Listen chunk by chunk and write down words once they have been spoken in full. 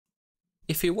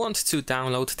If you want to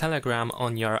download Telegram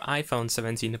on your iPhone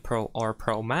 17 Pro or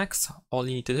Pro Max, all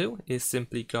you need to do is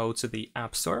simply go to the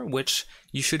App Store, which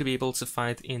you should be able to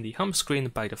find in the home screen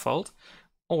by default,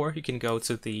 or you can go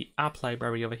to the app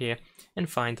library over here and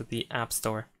find the App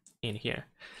Store in here.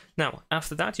 Now,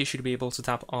 after that, you should be able to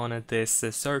tap on this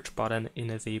search button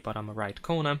in the bottom right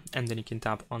corner, and then you can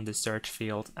tap on the search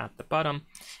field at the bottom,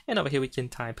 and over here we can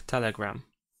type Telegram.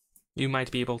 You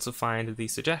might be able to find the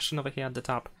suggestion over here at the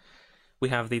top. We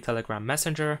have the Telegram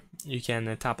Messenger. You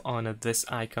can tap on this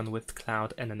icon with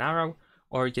cloud and an arrow,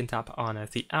 or you can tap on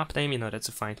the app name in order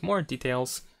to find more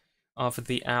details of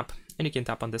the app, and you can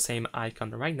tap on the same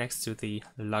icon right next to the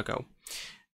logo.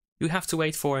 You have to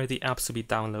wait for the app to be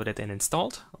downloaded and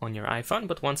installed on your iPhone,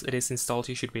 but once it is installed,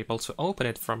 you should be able to open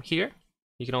it from here.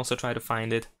 You can also try to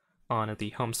find it on the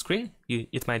home screen.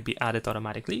 It might be added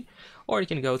automatically, or you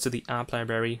can go to the app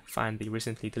library, find the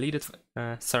recently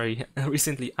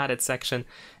added section,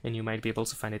 and you might be able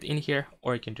to find it in here,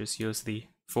 or you can just use the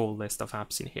full list of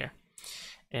apps in here.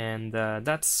 And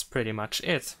that's pretty much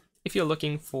it. If you're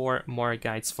looking for more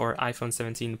guides for iPhone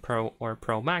 17 Pro or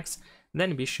Pro Max,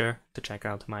 then be sure to check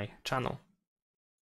out my channel.